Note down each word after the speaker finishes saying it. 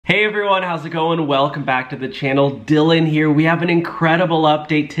Hey everyone, how's it going? Welcome back to the channel. Dylan here. We have an incredible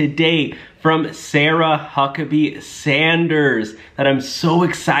update today from Sarah Huckabee Sanders that I'm so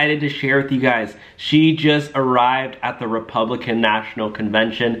excited to share with you guys. She just arrived at the Republican National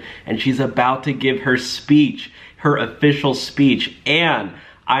Convention and she's about to give her speech, her official speech, and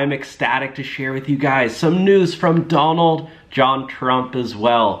I'm ecstatic to share with you guys some news from Donald John Trump as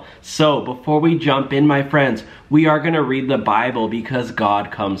well. So before we jump in, my friends, we are going to read the Bible because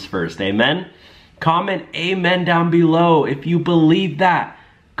God comes first. Amen? Comment amen down below if you believe that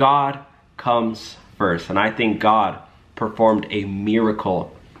God comes first. And I think God performed a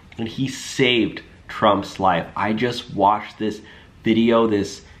miracle and he saved Trump's life. I just watched this video,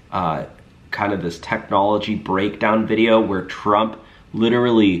 this kind of this technology breakdown video where Trump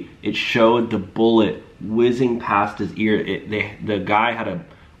literally, it showed the bullet whizzing past his ear. The guy had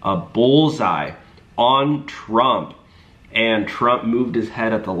a bullseye on Trump, and Trump moved his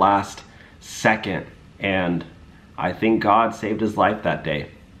head at the last second, and I think God saved his life that day.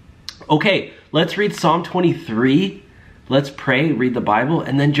 Okay, let's read Psalm 23. Let's pray, read the Bible,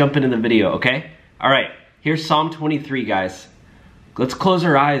 and then jump into the video, okay? All right, here's Psalm 23, guys. Let's close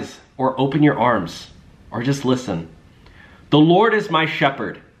our eyes, or open your arms, or just listen. The Lord is my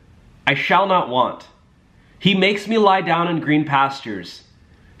shepherd. I shall not want. He makes me lie down in green pastures.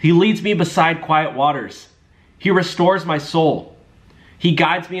 He leads me beside quiet waters. He restores my soul. He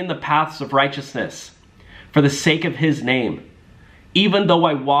guides me in the paths of righteousness for the sake of his name. Even though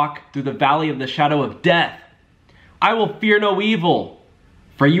I walk through the valley of the shadow of death, I will fear no evil,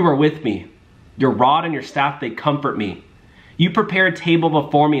 for you are with me. Your rod and your staff, they comfort me. You prepare a table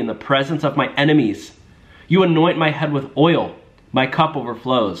before me in the presence of my enemies. You anoint my head with oil. My cup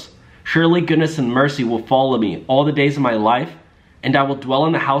overflows. Surely goodness and mercy will follow me all the days of my life, and I will dwell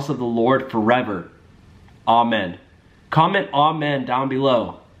in the house of the Lord forever. Amen. Comment amen down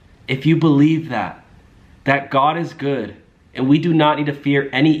below if you believe that God is good and we do not need to fear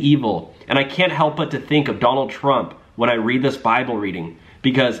any evil. And I can't help but to think of Donald Trump when I read this Bible reading,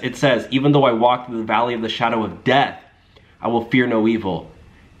 because it says, even though I walk through the valley of the shadow of death, I will fear no evil.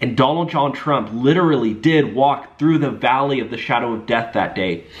 And Donald John Trump literally did walk through the valley of the shadow of death that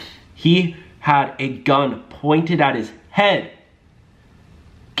day. He had a gun pointed at his head.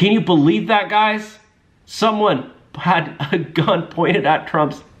 Can you believe that, guys? Someone had a gun pointed at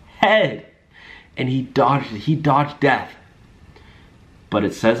Trump's head and he dodged death. But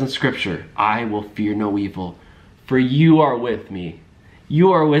it says in scripture, I will fear no evil, for you are with me.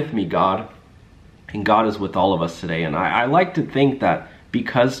 You are with me, God. And God is with all of us today. And I like to think that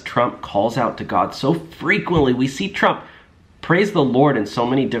because Trump calls out to God so frequently, we see Trump praise the Lord in so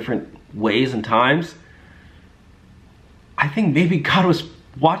many different ways and times. I think maybe God was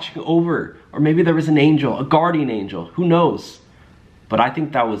watching over, or maybe there was an angel, a guardian angel, who knows? But I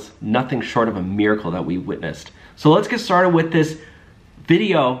think that was nothing short of a miracle that we witnessed. So let's get started with this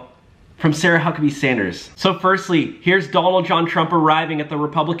video from Sarah Huckabee Sanders. So firstly, here's Donald John Trump arriving at the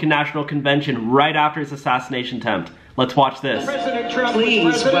Republican National Convention right after his assassination attempt. Let's watch this.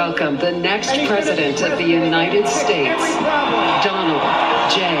 Please welcome the next president of the United States, Donald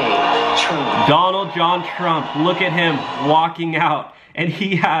J. Trump. Donald John Trump, look at him walking out, and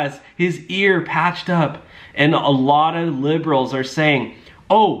he has his ear patched up. And a lot of liberals are saying,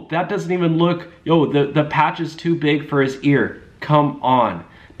 oh, that doesn't even look, the patch is too big for his ear. Come on.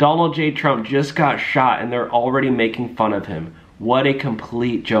 Donald J. Trump just got shot and they're already making fun of him. What a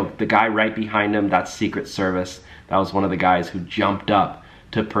complete joke. The guy right behind him, that's Secret Service. That was one of the guys who jumped up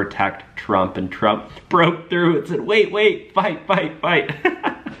to protect Trump, and Trump broke through and said, wait, fight.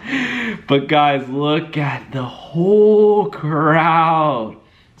 But guys, look at the whole crowd.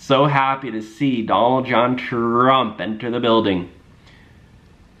 So happy to see Donald John Trump enter the building.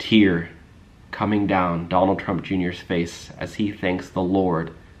 Tear coming down Donald Trump Jr.'s face as he thanks the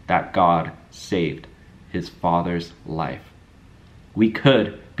Lord that God saved his father's life. We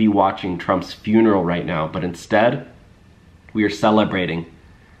could be watching Trump's funeral right now, but instead, we are celebrating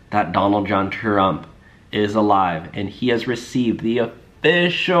that Donald John Trump is alive and he has received the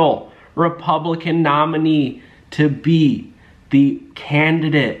official Republican nominee to be the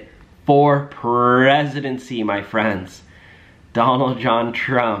candidate for presidency, my friends. Donald John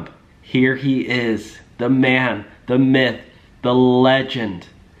Trump, here he is, the man, the myth, the legend.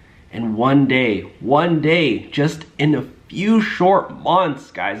 And one day, just in a few short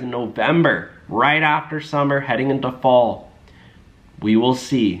months, guys, in November, right after summer, heading into fall, we will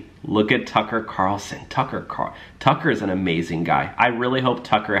see. Look at Tucker Carlson. Tucker is an amazing guy. I really hope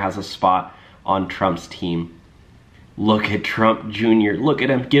Tucker has a spot on Trump's team. Look at Trump Jr. Look at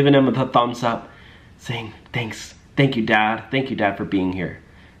him, giving him the thumbs up, saying, thank you, Dad. Thank you, Dad, for being here.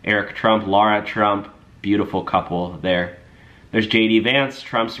 Eric Trump, Laura Trump, beautiful couple there. There's J.D. Vance,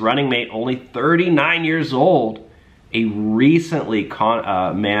 Trump's running mate, only 39 years old. A recently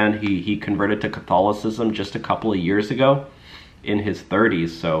man, he converted to Catholicism just a couple of years ago in his 30s.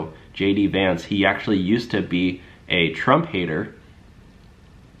 So J.D. Vance, he actually used to be a Trump hater,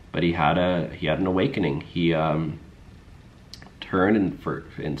 but he had an awakening. He turned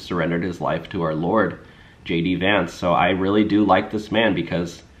and surrendered his life to our Lord, J.D. Vance. So I really do like this man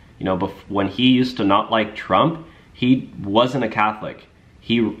because, you know, when he used to not like Trump, he wasn't a Catholic.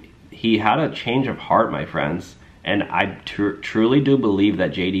 He had a change of heart, my friends. And I truly do believe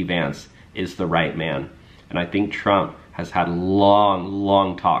that J.D. Vance is the right man. And I think Trump has had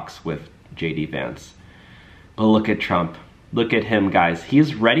long talks with J.D. Vance. But look at Trump. Look at him, guys. He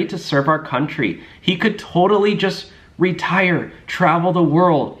is ready to serve our country. He could totally just retire, travel the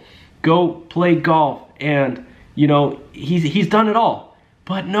world, go play golf, and, you know, he's done it all.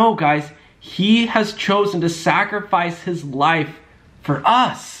 But no, guys, he has chosen to sacrifice his life for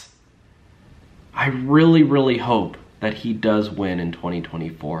us. I really hope that he does win in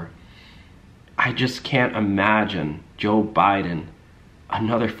 2024. I just can't imagine Joe Biden.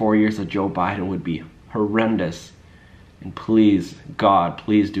 Another 4 years of Joe Biden would be horrendous. And please, God,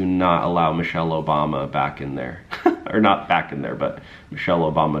 please do not allow Michelle Obama back in there. Or not back in there, but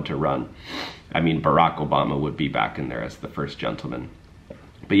Michelle Obama to run. I mean, Barack Obama would be back in there as the first gentleman.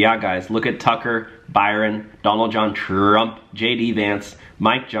 But yeah, guys, look at Tucker, Byron, Donald John Trump, J.D. Vance,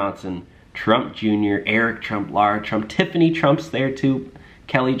 Mike Johnson, Trump Jr., Eric Trump, Laura Trump, Tiffany Trump's there too.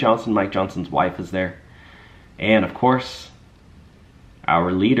 Kelly Johnson, Mike Johnson's wife, is there. And of course,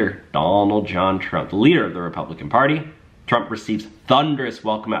 our leader, Donald John Trump, the leader of the Republican Party. Trump receives thunderous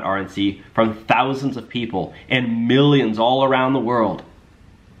welcome at RNC from thousands of people, and millions all around the world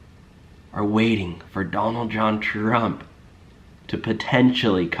are waiting for Donald John Trump to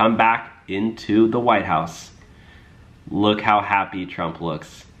potentially come back into the White House. Look how happy Trump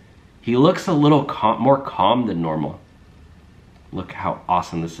looks. He looks a little more calm than normal. Look how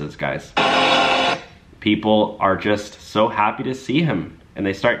awesome this is, guys. People are just so happy to see him, and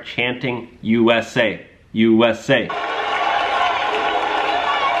they start chanting, USA, USA.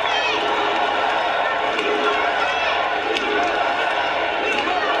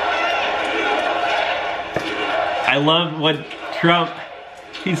 I love what Trump,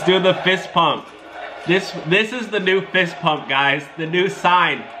 he's doing the fist pump. This is the new fist pump, guys, the new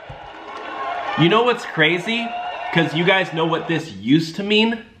sign. You know what's crazy? Because you guys know what this used to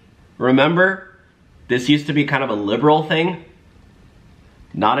mean. Remember? This used to be kind of a liberal thing.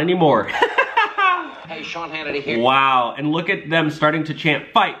 Not anymore. Hey, Sean Hannity here. Wow, and look at them starting to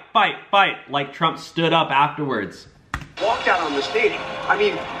chant, fight, fight, fight, like Trump stood up afterwards. Walked out on the stage. I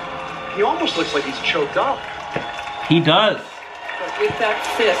mean, he almost looks like he's choked up. He does. But with that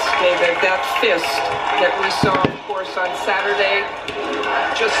fist, David, that fist that we saw, of course, on Saturday,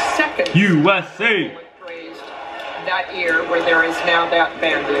 just seconds. USA. Praised that year where there is now that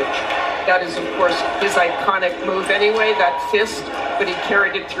bandage. That is, of course, his iconic move anyway, that fist, but he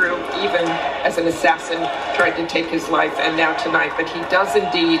carried it through even as an assassin tried to take his life, and now tonight. But he does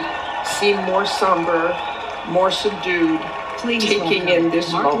indeed seem more somber, more subdued, taking in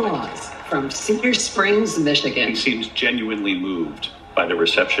this moment. From Cedar Springs, Michigan. He seems genuinely moved by the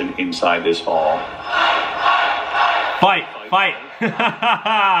reception inside this hall. Fight, fight.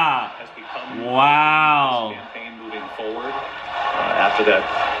 Has become wow. Campaign moving forward. After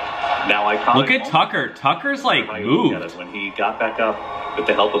that, now iconic. Look at Tucker. Tucker's like moved. When he got back up with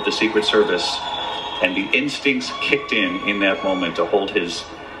the help of the Secret Service, and the instincts kicked in that moment to hold his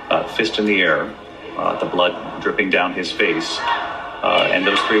fist in the air, the blood dripping down his face. And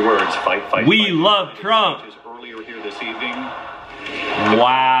those three words, fight, fight, we fight. Love Trump. Earlier here this evening.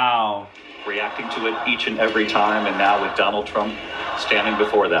 Wow. Reacting to it each and every time, and now with Donald Trump standing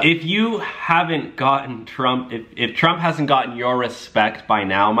before that. If you haven't gotten Trump, if Trump hasn't gotten your respect by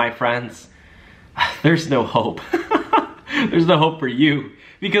now, my friends, there's no hope. There's no hope for you.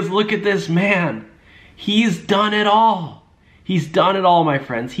 Because look at this man. He's done it all. He's done it all, my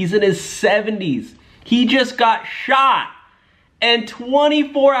friends. He's in his 70s. He just got shot. And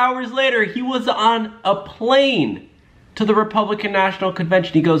 24 hours later, he was on a plane to the Republican National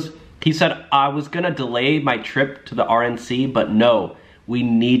Convention. He said, I was gonna delay my trip to the RNC, but no, we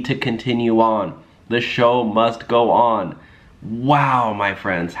need to continue on. The show must go on. Wow, my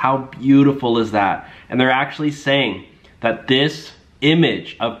friends, how beautiful is that? And they're actually saying that this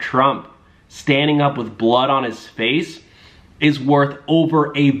image of Trump standing up with blood on his face is worth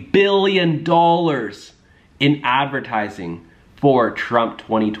over $1 billion in advertising for Trump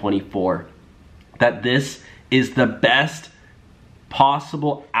 2024. That this is the best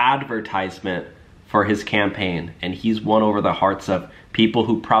possible advertisement for his campaign. And he's won over the hearts of people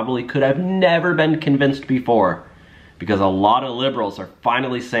who probably could have never been convinced before, because a lot of liberals are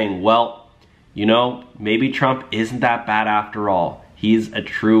finally saying, well, you know, maybe Trump isn't that bad after all. He's a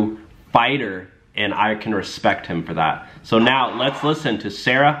true fighter, and I can respect him for that. So now let's listen to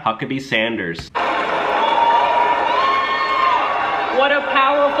Sarah Huckabee Sanders. What a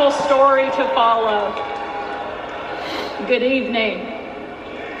powerful story to follow. Good evening.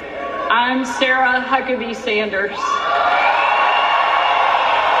 I'm Sarah Huckabee Sanders.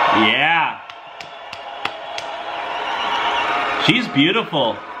 Yeah. She's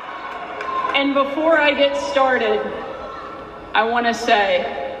beautiful. And before I get started, I want to say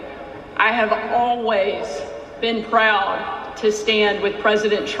I have always been proud to stand with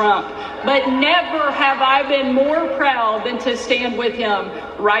President Trump, but never have I been more proud than to stand with him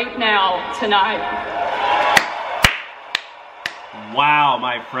right now, tonight. Wow,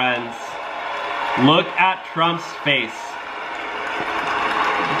 my friends. Look at Trump's face.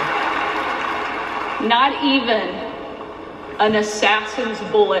 Not even an assassin's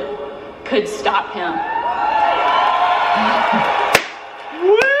bullet could stop him.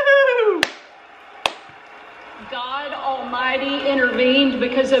 Woo! God Almighty intervened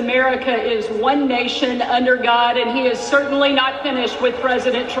because America is one nation under God, and he is certainly not finished with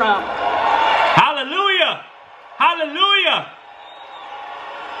President Trump. Hallelujah! Hallelujah!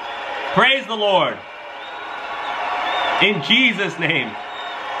 Praise the Lord. In Jesus' name.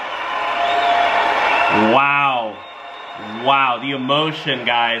 Wow. Wow, the emotion,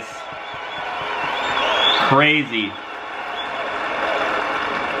 guys. Crazy.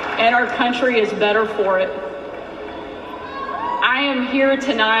 And our country is better for it. I am here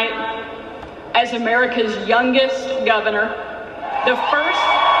tonight as America's youngest governor. The first...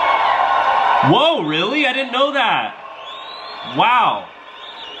 Whoa, really? I didn't know that. Wow.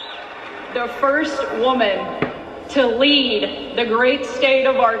 The first woman to lead the great state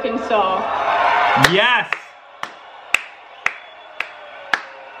of Arkansas. Yes.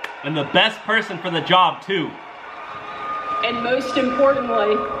 And the best person for the job, too. And most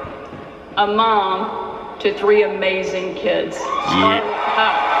importantly, a mom to 3 amazing kids. Yeah.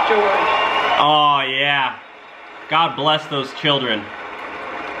 Huck, George. Oh, yeah. God bless those children.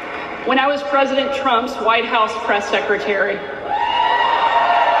 When I was President Trump's White House press secretary,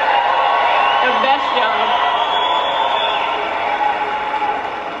 the best job.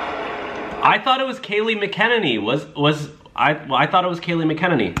 I thought it was Kayleigh McEnany. I thought it was Kayleigh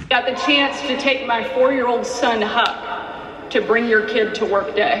McEnany. Got the chance to take my 4-year-old son, Huck, to bring your kid to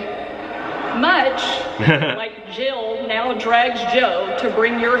work day. Much like Jill now drags Joe to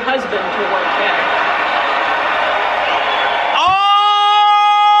bring your husband to work day.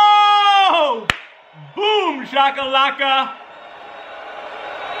 Oh! Boom, shakalaka.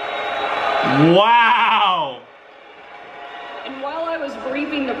 Wow. And while I was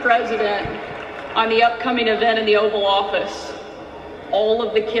briefing the president on the upcoming event in the Oval Office, all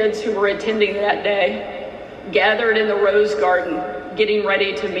of the kids who were attending that day gathered in the Rose Garden, getting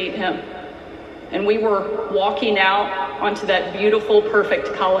ready to meet him. And we were walking out onto that beautiful,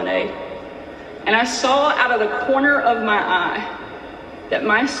 perfect colonnade. And I saw out of the corner of my eye that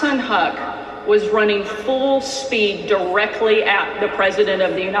my son Huck was running full speed directly at the President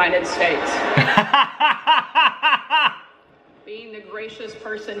of the United States. Being the gracious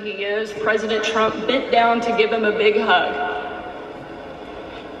person he is, President Trump bent down to give him a big hug.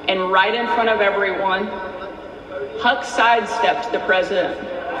 And right in front of everyone, Huck sidestepped the president,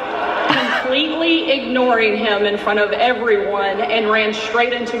 completely ignoring him in front of everyone, and ran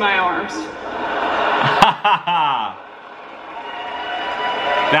straight into my arms.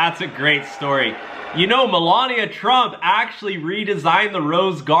 That's a great story. You know, Melania Trump actually redesigned the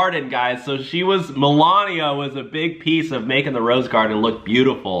Rose Garden, guys. So Melania was a big piece of making the Rose Garden look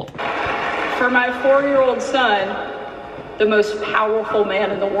beautiful. For my 4-year-old son, the most powerful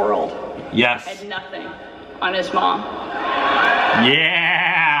man in the world. Yes. Had nothing on his mom.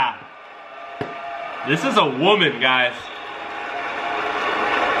 Yeah. This is a woman, guys.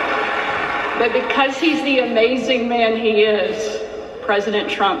 But because he's the amazing man he is, President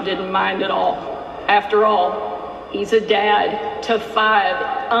Trump didn't mind at all. After all, he's a dad to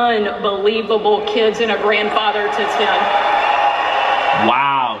 5 unbelievable kids and a grandfather to 10.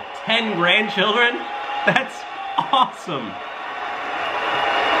 Wow, 10 grandchildren? That's awesome.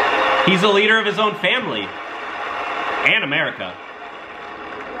 He's a leader of his own family and America.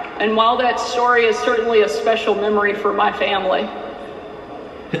 And while that story is certainly a special memory for my family,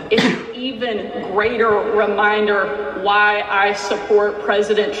 it's even greater reminder why I support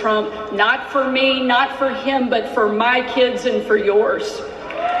President Trump. Not for me, not for him, but for my kids and for yours.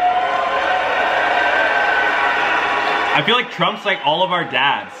 I feel like Trump's like all of our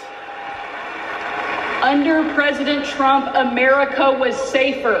dads. Under President Trump, America was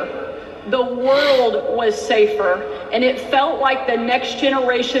safer. The world was safer. And it felt like the next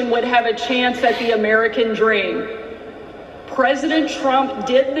generation would have a chance at the American dream. President Trump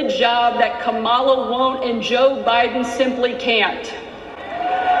did the job that Kamala won't and Joe Biden simply can't.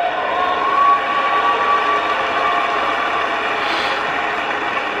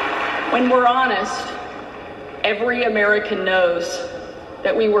 When we're honest, every American knows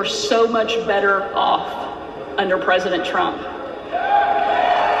that we were so much better off under President Trump.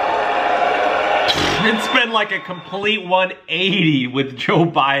 It's been like a complete 180 with Joe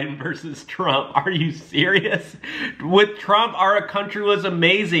Biden versus Trump. Are you serious? With Trump, our country was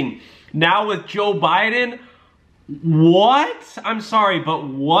amazing. Now with Joe Biden, what? I'm sorry, but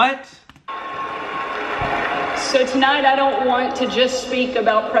what? So tonight, I don't want to just speak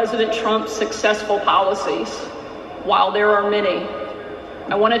about President Trump's successful policies. While there are many,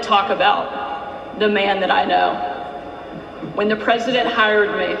 I want to talk about the man that I know. When the president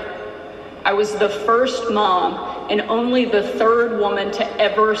hired me, I was the first mom and only the third woman to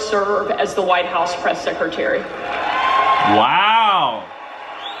ever serve as the White House press secretary. Wow.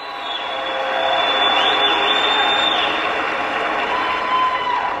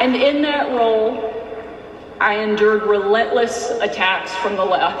 And in that role, I endured relentless attacks from the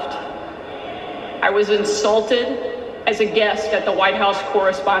left. I was insulted as a guest at the White House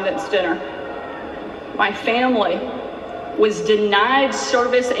Correspondents' Dinner. My family was denied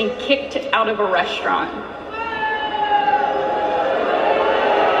service and kicked out of a restaurant.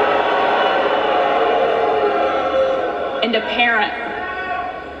 And a parent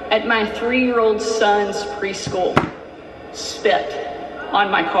at my 3-year-old son's preschool spit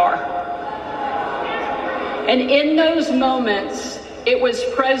on my car. And in those moments, it was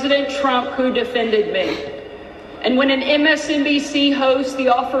President Trump who defended me. And when an MSNBC host, the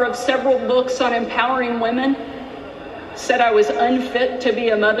author of several books on empowering women, said I was unfit to be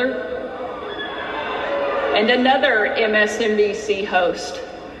a mother, and another MSNBC host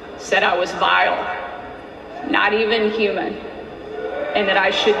said I was vile, not even human, and that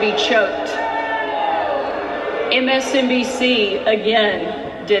I should be choked, MSNBC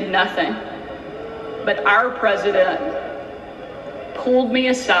again did nothing. But our president pulled me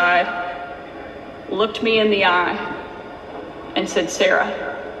aside, looked me in the eye, and said, "Sarah,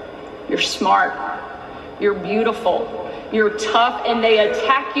 you're smart, you're beautiful, you're tough, and they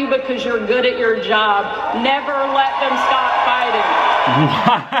attack you because you're good at your job. Never let them stop fighting."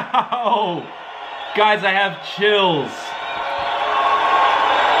 Wow. Guys, I have chills.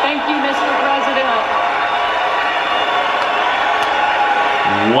 Thank you, Mr. President.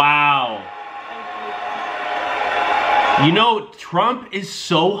 Wow. You know, Trump is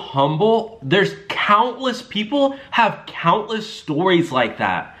so humble. There's countless people have countless stories like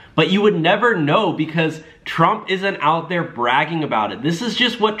that. But you would never know because Trump isn't out there bragging about it. This is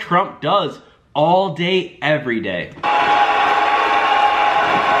just what Trump does all day, every day.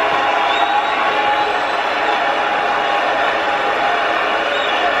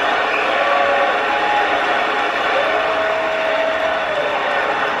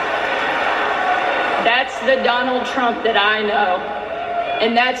 That's the Donald Trump that I know.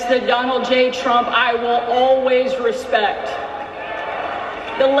 And that's the Donald J. Trump I will always respect.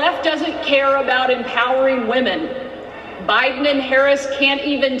 The left doesn't care about empowering women. Biden and Harris can't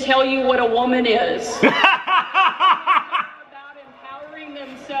even tell you what a woman is. About empowering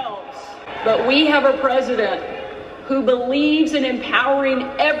themselves. But we have a president who believes in empowering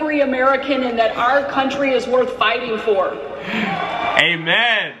every American and that our country is worth fighting for.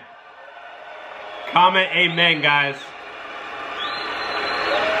 Amen. Comment amen, guys.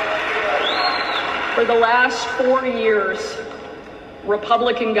 For the last 4 years,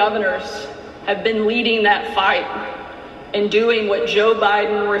 Republican governors have been leading that fight and doing what Joe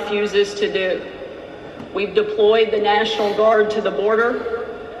Biden refuses to do. We've deployed the National Guard to the border.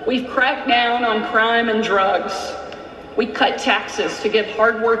 We've cracked down on crime and drugs. We cut taxes to give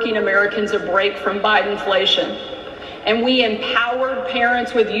hardworking Americans a break from Bidenflation. And we empowered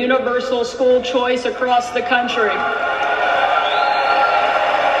parents with universal school choice across the country.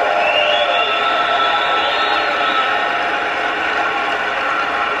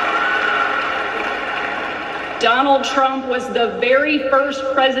 Donald Trump was the very first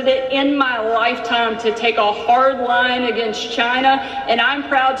president in my lifetime to take a hard line against China, and I'm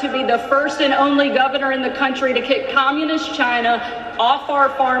proud to be the first and only governor in the country to kick communist China off our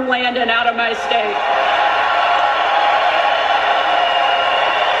farmland and out of my state.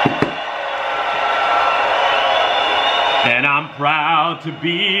 And I'm proud to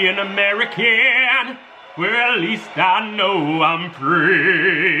be an American, where at least I know I'm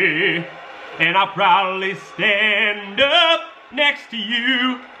free. And I'll proudly stand up next to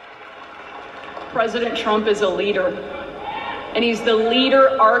you. President Trump is a leader, and he's the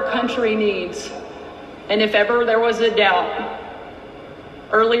leader our country needs. And if ever there was a doubt,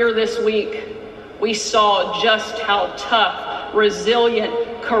 earlier this week, we saw just how tough,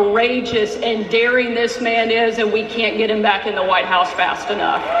 resilient, courageous, and daring this man is, and we can't get him back in the White House fast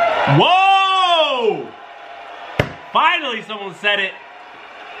enough. Whoa! Finally someone said it.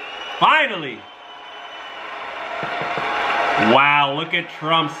 Finally. Wow, look at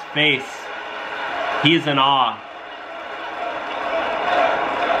Trump's face. He's in awe.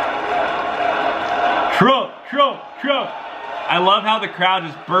 Trump, Trump, Trump. I love how the crowd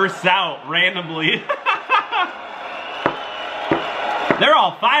just bursts out randomly. They're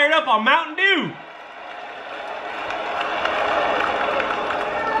all fired up on Mountain Dew.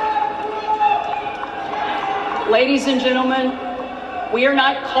 Ladies and gentlemen, we are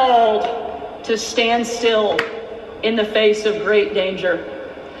not called to stand still in the face of great danger.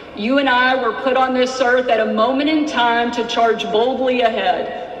 You and I were put on this earth at a moment in time to charge boldly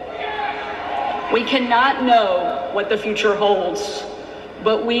ahead. We cannot know what the future holds,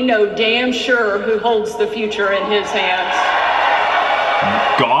 but we know damn sure who holds the future in his hands.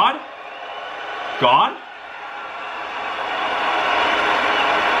 God? God?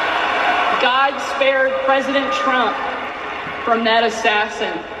 God spared President Trump from that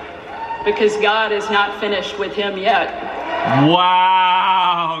assassin because God is not finished with him yet.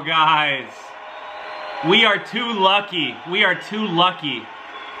 Wow, guys. We are too lucky. We are too lucky.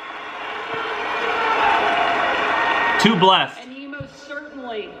 Too blessed. And he most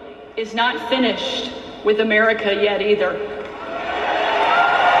certainly is not finished with America yet either.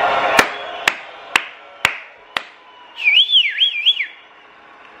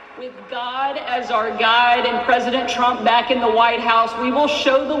 With God as our guide and President Trump back in the White House, we will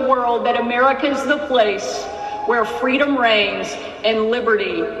show the world that America is the place where freedom reigns and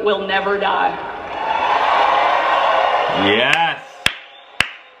liberty will never die. Yes.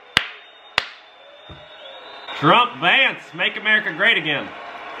 Trump, Vance, make America great again.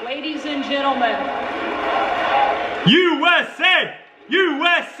 Ladies and gentlemen. USA!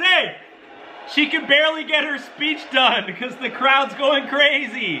 USA! She could barely get her speech done because the crowd's going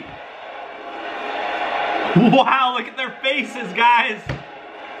crazy. Wow, look at their faces, guys.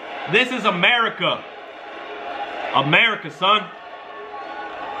 This is America. America, son.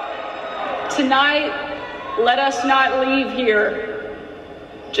 Tonight, let us not leave here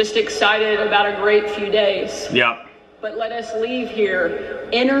just excited about a great few days. Yep. But let us leave here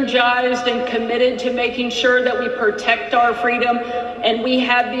energized and committed to making sure that we protect our freedom and we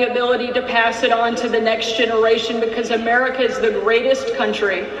have the ability to pass it on to the next generation, because America is the greatest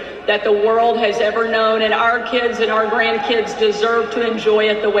country that the world has ever known, and our kids and our grandkids deserve to enjoy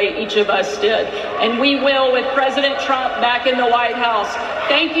it the way each of us did. And we will with President Trump back in the White House.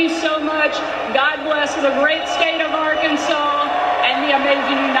 Thank you so much. God bless the great state of Arkansas and the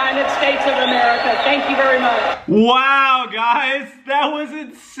amazing United States of America. Thank you very much. Wow, guys, that was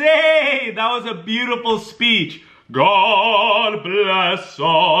insane. That was a beautiful speech. God bless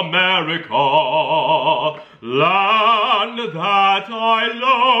America, land that I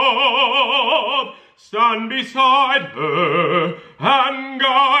love. Stand beside her and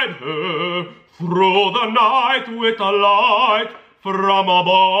guide her through the night with a light from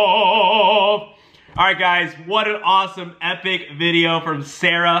above. Alright guys, what an awesome, epic video from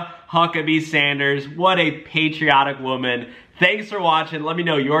Sarah Huckabee Sanders. What a patriotic woman. Thanks for watching. Let me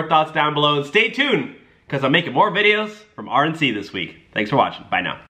know your thoughts down below. And stay tuned, because I'm making more videos from RNC this week. Thanks for watching. Bye now.